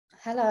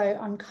Hello,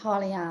 I'm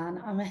Carly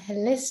Ann. I'm a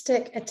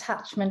holistic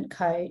attachment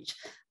coach,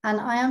 and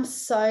I am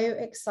so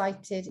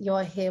excited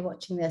you're here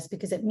watching this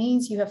because it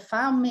means you have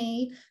found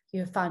me,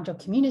 you have found your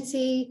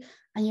community,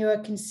 and you are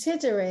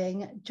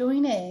considering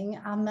joining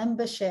our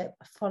membership,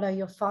 Follow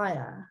Your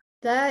Fire.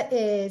 There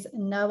is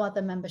no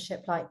other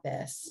membership like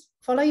this.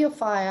 Follow Your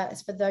Fire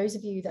is for those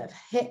of you that have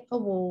hit a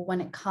wall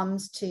when it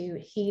comes to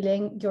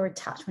healing your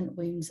attachment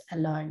wounds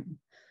alone.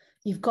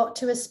 You've got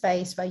to a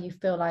space where you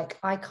feel like,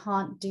 I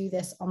can't do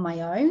this on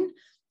my own.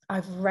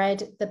 I've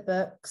read the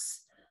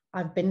books,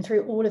 I've been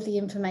through all of the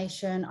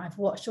information, I've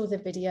watched all the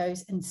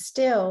videos, and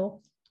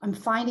still I'm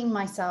finding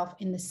myself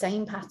in the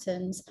same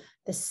patterns,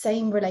 the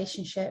same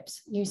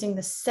relationships, using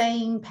the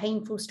same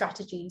painful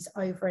strategies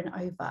over and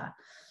over.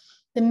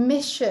 The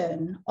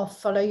mission of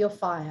Follow Your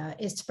Fire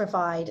is to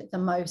provide the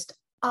most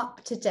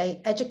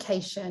up-to-date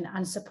education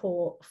and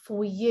support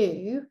for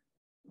you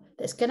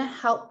that's going to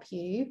help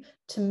you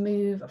to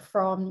move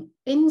from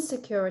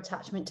insecure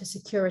attachment to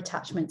secure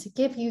attachment, to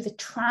give you the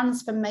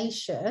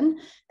transformation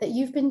that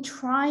you've been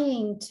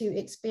trying to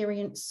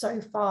experience so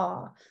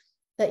far,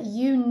 that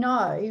you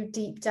know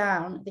deep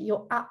down that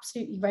you're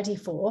absolutely ready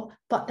for,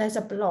 but there's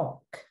a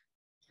block.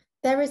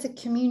 There is a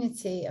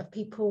community of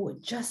people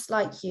just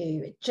like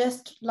you,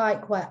 just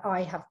like where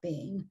I have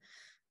been,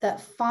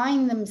 that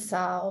find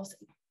themselves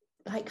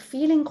like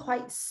feeling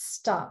quite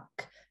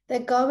stuck. They're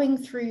going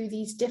through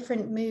these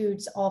different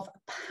moods of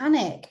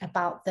panic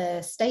about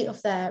the state of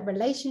their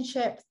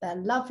relationship, their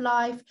love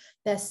life.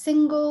 They're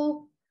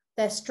single,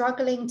 they're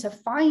struggling to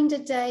find a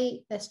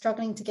date, they're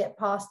struggling to get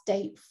past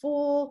date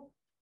 4.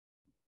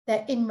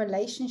 They're in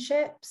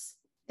relationships,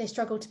 they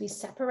struggle to be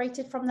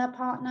separated from their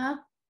partner.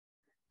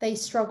 They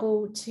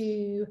struggle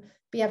to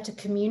be able to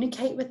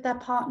communicate with their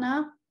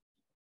partner.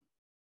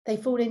 They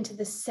fall into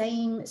the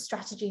same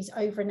strategies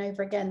over and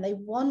over again. They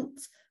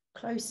want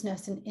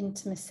closeness and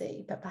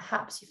intimacy, but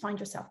perhaps you find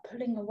yourself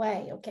pulling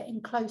away or getting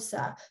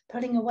closer,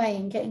 pulling away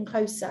and getting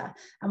closer.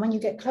 And when you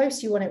get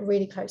close, you want it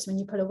really close. When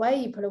you pull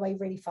away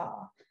really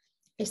far.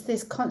 It's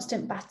this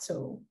constant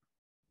battle.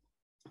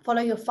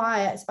 Follow Your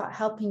Fire is about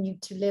helping you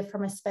to live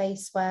from a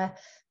space where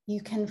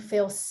you can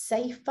feel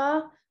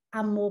safer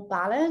and more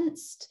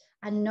balanced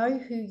and know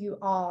who you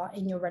are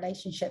in your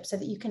relationship, so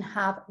that you can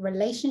have a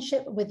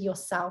relationship with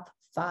yourself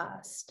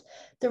first.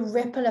 The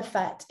ripple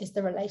effect is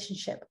the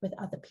relationship with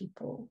other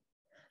people.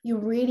 You're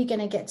really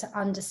going to get to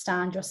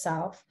understand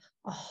yourself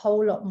a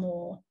whole lot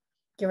more,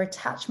 your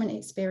attachment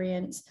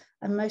experience,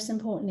 and most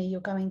importantly,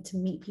 you're going to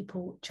meet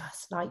people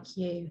just like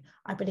you.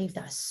 I believe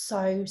that's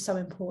so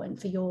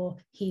important for your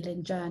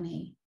healing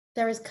journey.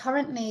 There is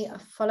currently a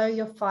Follow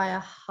Your Fire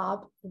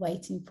hub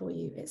waiting for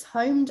you. It's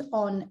homed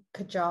on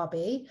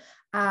Kajabi,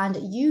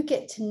 and you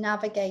get to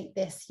navigate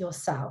this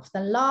yourself.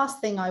 The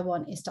last thing I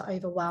want is to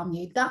overwhelm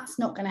you. That's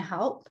not going to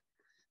help.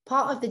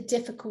 Part of the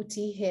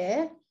difficulty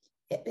here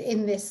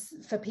in this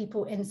for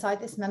people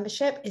inside this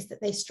membership is that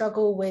they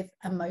struggle with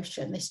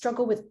emotion. They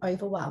struggle with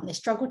overwhelm. They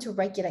struggle to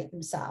regulate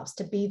themselves,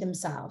 to be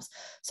themselves.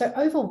 So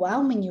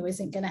overwhelming you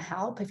isn't going to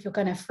help if you're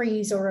going to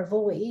freeze or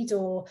avoid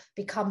or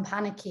become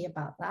panicky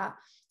about that.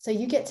 So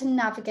you get to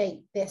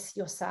navigate this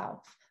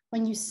yourself.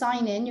 When you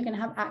sign in, you're going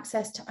to have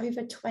access to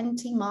over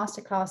 20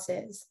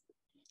 masterclasses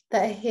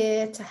that are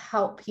here to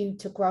help you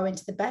to grow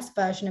into the best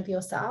version of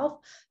yourself,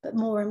 but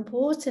more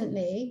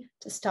importantly,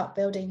 to start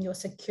building your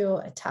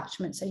secure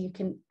attachment so you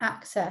can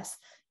access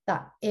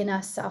that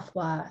inner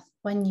self-worth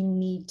when you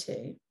need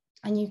to,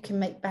 and you can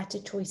make better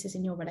choices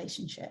in your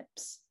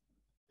relationships.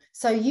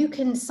 So you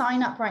can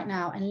sign up right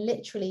now and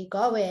literally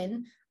go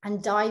in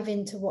and dive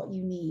into what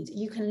you need.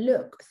 You can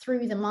look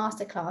through the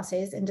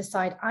masterclasses and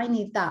decide, I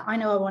need that. I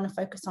know I want to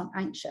focus on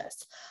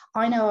anxious.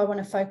 I know I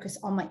want to focus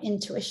on my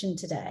intuition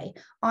today.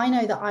 I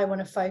know that I want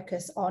to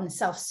focus on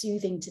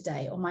self-soothing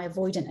today, or my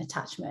avoidant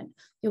attachment.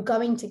 You're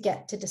going to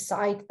get to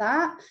decide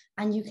that,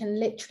 and you can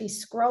literally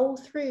scroll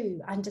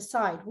through and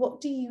decide, what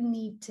do you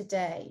need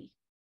today?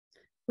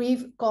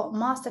 We've got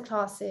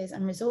masterclasses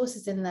and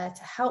resources in there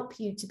to help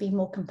you to be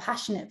more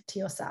compassionate to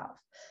yourself,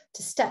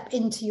 to step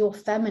into your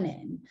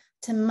feminine,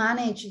 to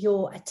manage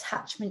your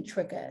attachment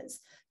triggers,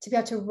 to be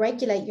able to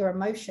regulate your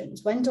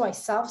emotions. When do I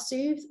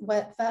self-soothe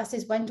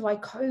versus when do I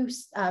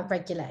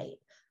co-regulate?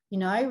 You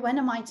know, when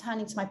am I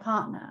turning to my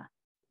partner?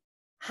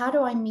 How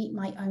do I meet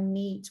my own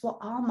needs? What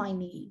are my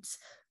needs?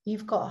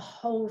 You've got a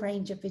whole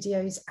range of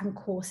videos and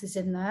courses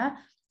in there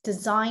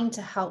designed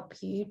to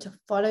help you to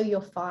follow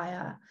your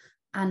fire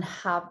and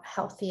have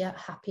healthier,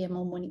 happier,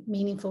 more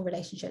meaningful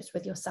relationships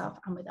with yourself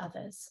and with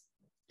others.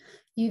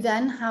 You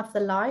then have the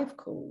live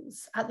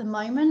calls. At the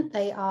moment,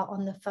 they are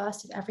on the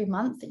first of every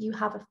month that you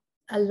have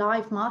a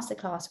live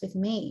masterclass with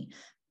me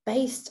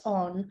based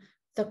on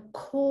the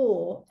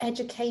core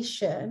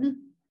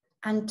education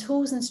and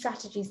tools and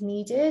strategies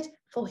needed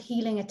for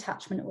healing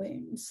attachment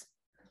wounds.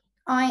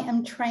 I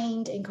am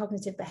trained in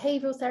cognitive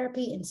behavioral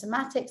therapy, in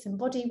somatics and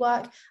body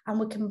work, and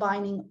we're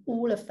combining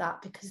all of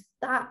that because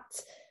that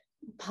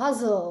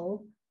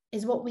puzzle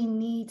is what we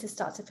need to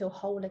start to feel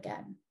whole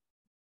again.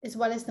 As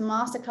well as the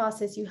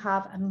masterclasses, you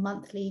have a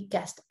monthly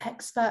guest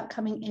expert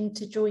coming in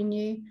to join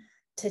you.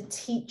 to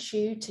teach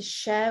you, to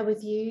share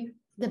with you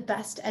the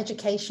best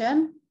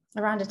education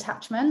around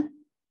attachment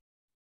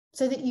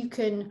so that you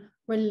can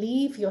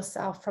relieve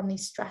yourself from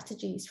these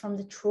strategies, from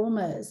the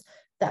traumas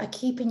that are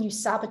keeping you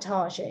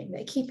sabotaging,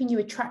 that are keeping you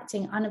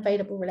attracting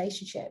unavailable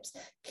relationships,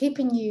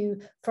 keeping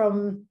you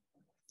from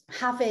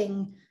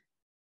having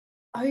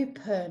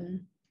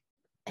open,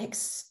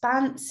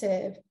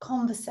 expansive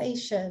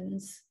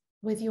conversations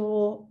with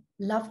your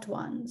loved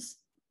ones,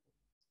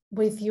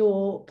 with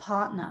your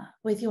partner,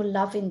 with your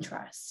love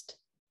interest.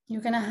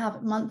 You're going to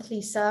have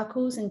monthly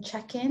circles and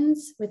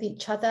check-ins with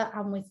each other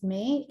and with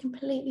me. It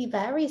completely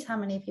varies how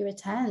many of you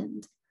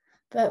attend,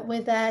 but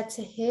we're there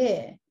to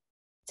hear,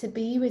 to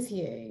be with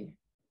you.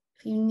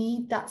 If you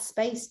need that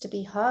space to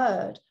be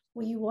heard,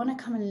 or you want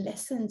to come and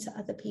listen to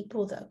other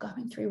people that are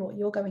going through what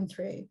you're going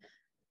through,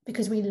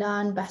 because we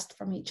learn best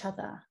from each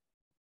other.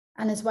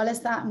 And as well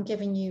as that, I'm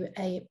giving you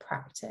a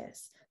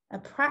practice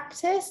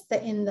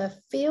that in the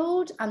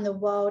field and the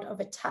world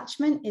of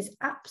attachment is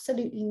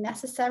absolutely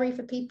necessary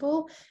for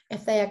people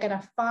if they are going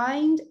to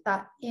find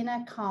that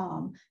inner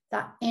calm,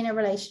 that inner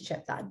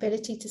relationship, that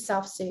ability to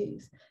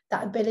self-soothe,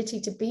 that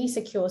ability to be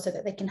secure so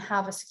that they can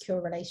have a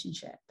secure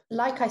relationship.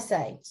 Like I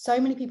say, so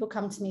many people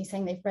come to me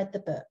saying they've read the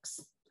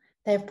books,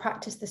 they've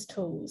practiced these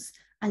tools,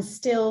 and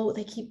still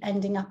they keep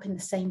ending up in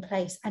the same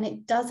place. And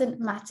it doesn't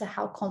matter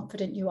how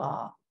confident you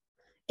are.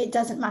 It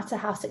doesn't matter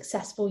how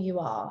successful you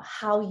are,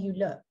 how you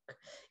look.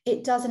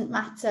 It doesn't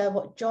matter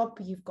what job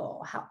you've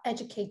got, how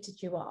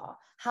educated you are,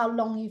 how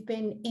long you've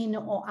been in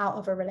or out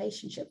of a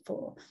relationship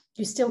for.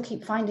 You still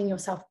keep finding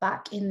yourself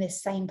back in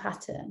this same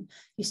pattern.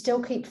 You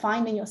still keep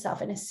finding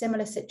yourself in a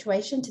similar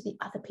situation to the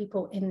other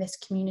people in this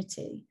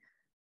community.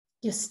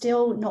 You're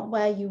still not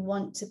where you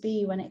want to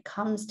be when it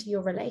comes to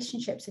your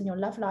relationships and your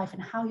love life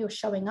and how you're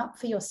showing up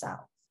for yourself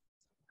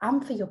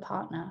and for your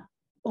partner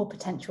or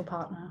potential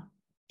partner.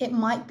 It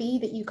might be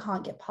that you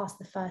can't get past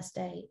the first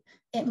date.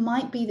 It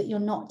might be that you're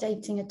not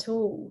dating at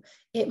all.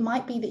 It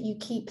might be that you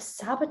keep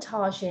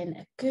sabotaging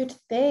a good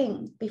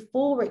thing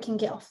before it can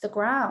get off the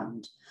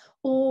ground,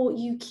 or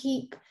you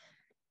keep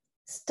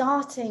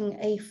starting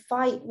a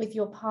fight with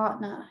your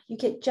partner. You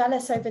get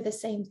jealous over the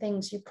same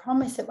things. You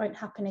promise it won't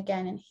happen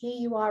again. And here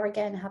you are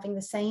again, having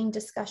the same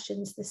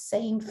discussions, the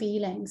same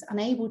feelings,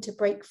 unable to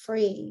break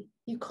free.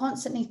 You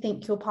constantly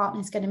think your partner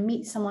is going to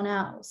meet someone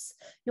else.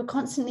 You're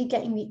constantly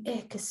getting the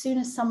ick as soon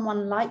as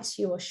someone likes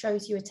you or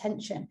shows you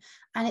attention.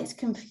 And it's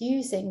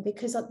confusing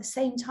because at the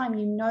same time,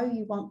 you know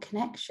you want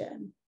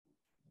connection.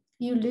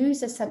 You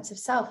lose a sense of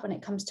self when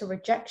it comes to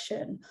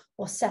rejection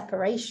or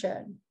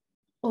separation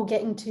or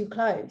getting too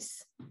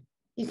close.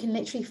 You can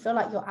literally feel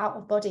like you're out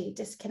of body,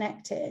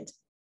 disconnected.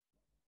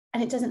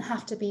 And it doesn't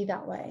have to be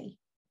that way.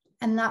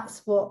 And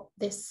that's what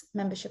this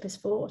membership is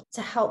for,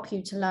 to help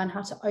you to learn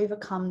how to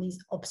overcome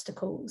these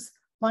obstacles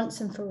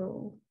once and for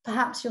all.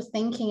 Perhaps you're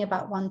thinking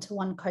about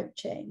one-to-one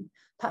coaching.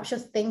 Perhaps you're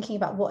thinking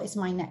about what is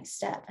my next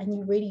step and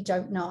you really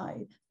don't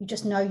know. You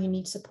just know you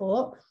need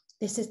support.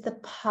 This is the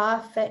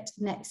perfect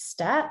next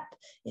step.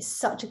 It's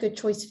such a good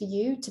choice for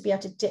you to be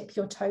able to dip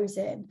your toes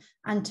in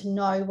and to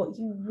know what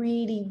you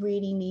really,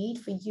 really need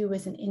for you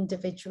as an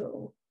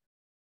individual.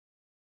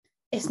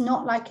 It's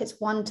not like it's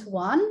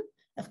one-to-one.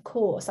 Of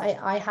course,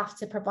 I have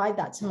to provide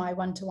that to my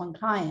one-to-one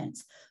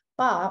clients,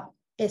 but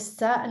it's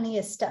certainly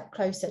a step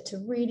closer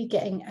to really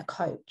getting a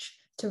coach,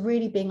 to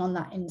really being on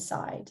that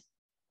inside.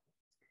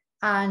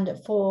 And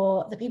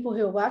for the people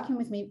who are working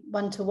with me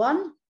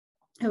one-to-one,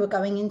 who are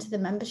going into the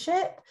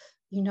membership,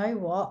 you know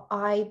what?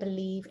 I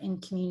believe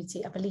in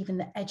community. I believe in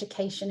the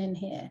education in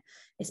here.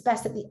 It's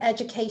best that the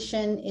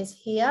education is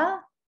here.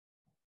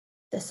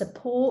 The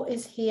support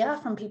is here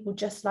from people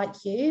just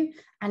like you.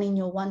 And in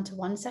your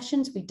one-to-one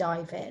sessions, we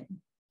dive in.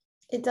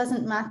 It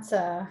doesn't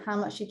matter how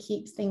much you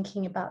keep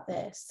thinking about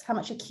this, how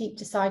much you keep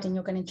deciding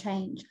you're going to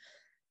change.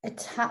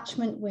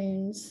 Attachment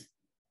wounds,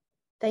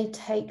 they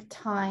take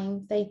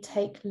time, they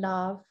take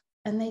love,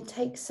 and they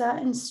take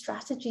certain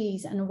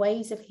strategies and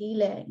ways of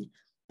healing.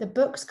 The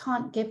books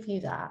can't give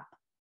you that.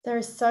 There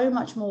is so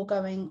much more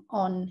going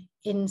on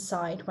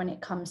inside when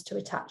it comes to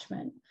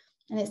attachment.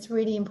 And it's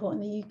really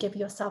important that you give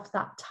yourself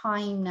that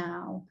time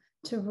now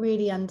to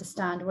really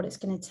understand what it's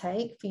going to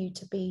take for you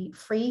to be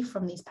free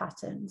from these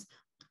patterns.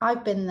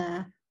 I've been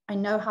there. I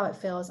know how it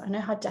feels. I know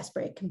how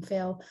desperate it can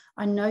feel.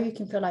 I know you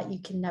can feel like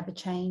you can never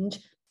change,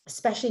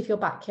 especially if you're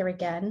back here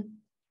again.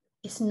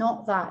 It's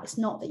not that. It's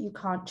not that you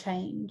can't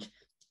change.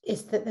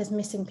 It's that there's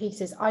missing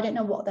pieces. I don't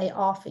know what they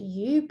are for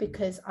you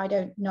because I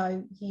don't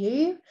know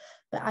you.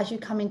 But as you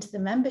come into the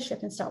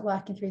membership and start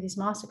working through these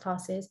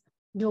masterclasses,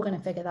 you're going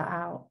to figure that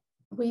out.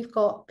 We've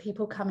got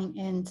people coming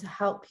in to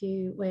help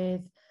you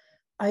with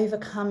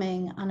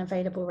overcoming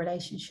unavailable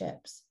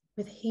relationships,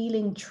 with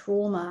healing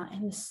trauma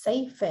in the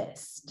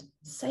safest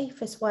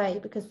way,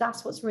 because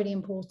that's what's really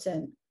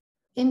important.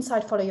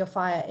 Inside Follow Your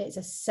Fire is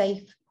a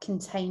safe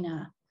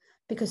container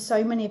because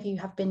so many of you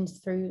have been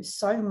through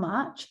so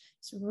much.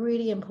 It's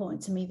really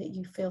important to me that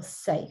you feel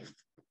safe,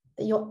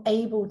 that you're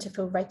able to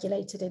feel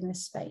regulated in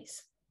this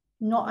space,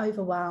 not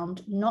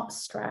overwhelmed, not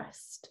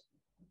stressed.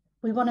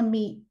 We want to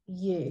meet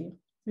you.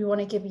 We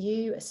want to give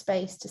you a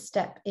space to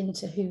step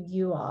into who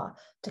you are,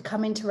 to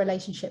come into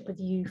relationship with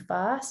you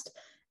first,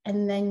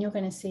 and then you're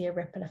going to see a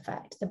ripple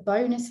effect. The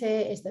bonus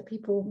here is that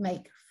people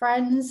make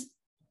friends,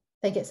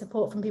 they get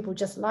support from people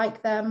just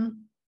like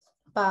them,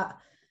 but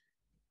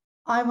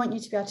I want you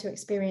to be able to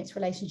experience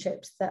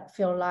relationships that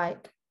feel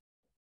like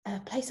a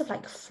place of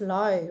like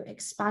flow,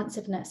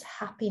 expansiveness,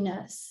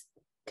 happiness,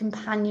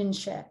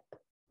 companionship.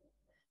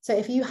 So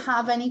if you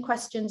have any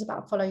questions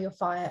about Follow Your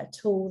Fire at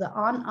all that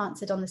aren't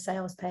answered on the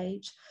sales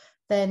page,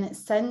 then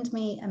send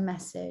me a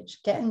message,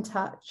 get in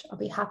touch. I'll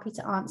be happy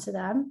to answer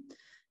them.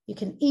 You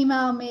can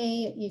email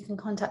me, you can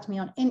contact me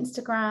on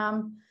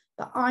Instagram,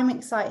 but I'm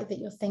excited that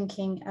you're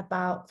thinking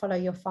about Follow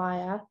Your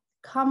Fire.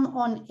 Come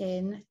on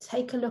in,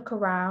 take a look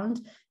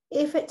around.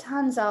 If it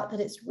turns out that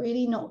it's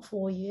really not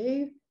for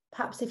you,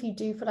 perhaps if you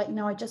do feel like,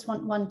 no, I just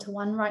want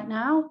one-to-one right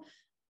now,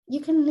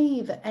 you can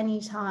leave at any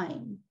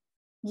time.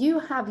 You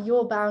have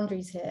your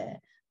boundaries here.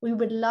 We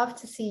would love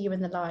to see you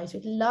in the lives.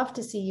 We'd love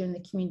to see you in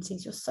the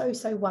communities. You're so,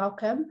 so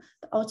welcome.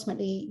 But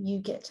ultimately, you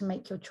get to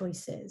make your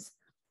choices.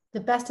 The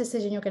best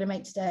decision you're going to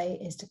make today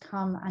is to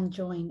come and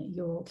join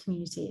your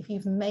community. If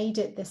you've made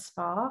it this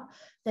far,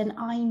 then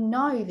I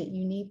know that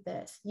you need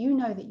this. You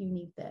know that you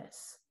need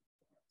this.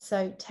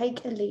 So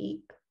take a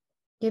leap,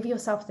 give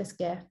yourself this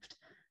gift,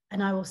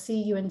 and I will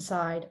see you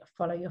inside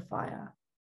Follow Your Fire.